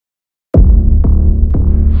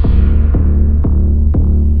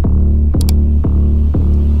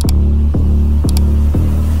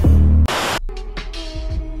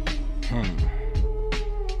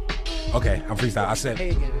I'm freestyle. I said,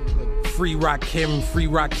 free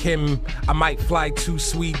Rakim. I might fly to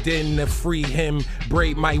Sweden to free him.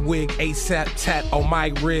 Braid my wig, ASAP tat on my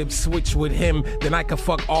ribs. Switch with him, then I can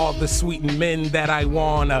fuck all the sweetened men that I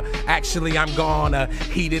wanna. Actually, I'm gonna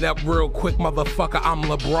heat it up real quick, motherfucker. I'm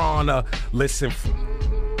LeBron. Listen.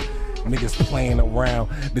 Niggas playing around.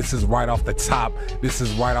 This is right off the top. This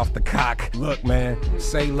is right off the cock. Look, man,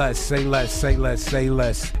 say less, say less, say less, say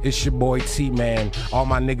less. It's your boy T, man. All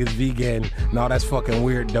my niggas vegan. No, that's fucking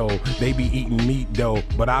weird though. They be eating meat though,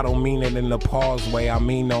 but I don't mean it in the pause way. I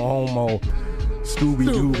mean no homo. Scooby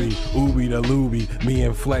Dooby, Ooby the Looby. Me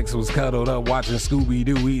and Flex was cuddled up watching Scooby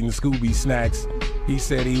Doo, eating Scooby snacks. He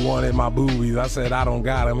said he wanted my boobies. I said I don't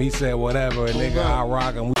got them. He said whatever, and nigga I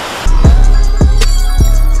rock him.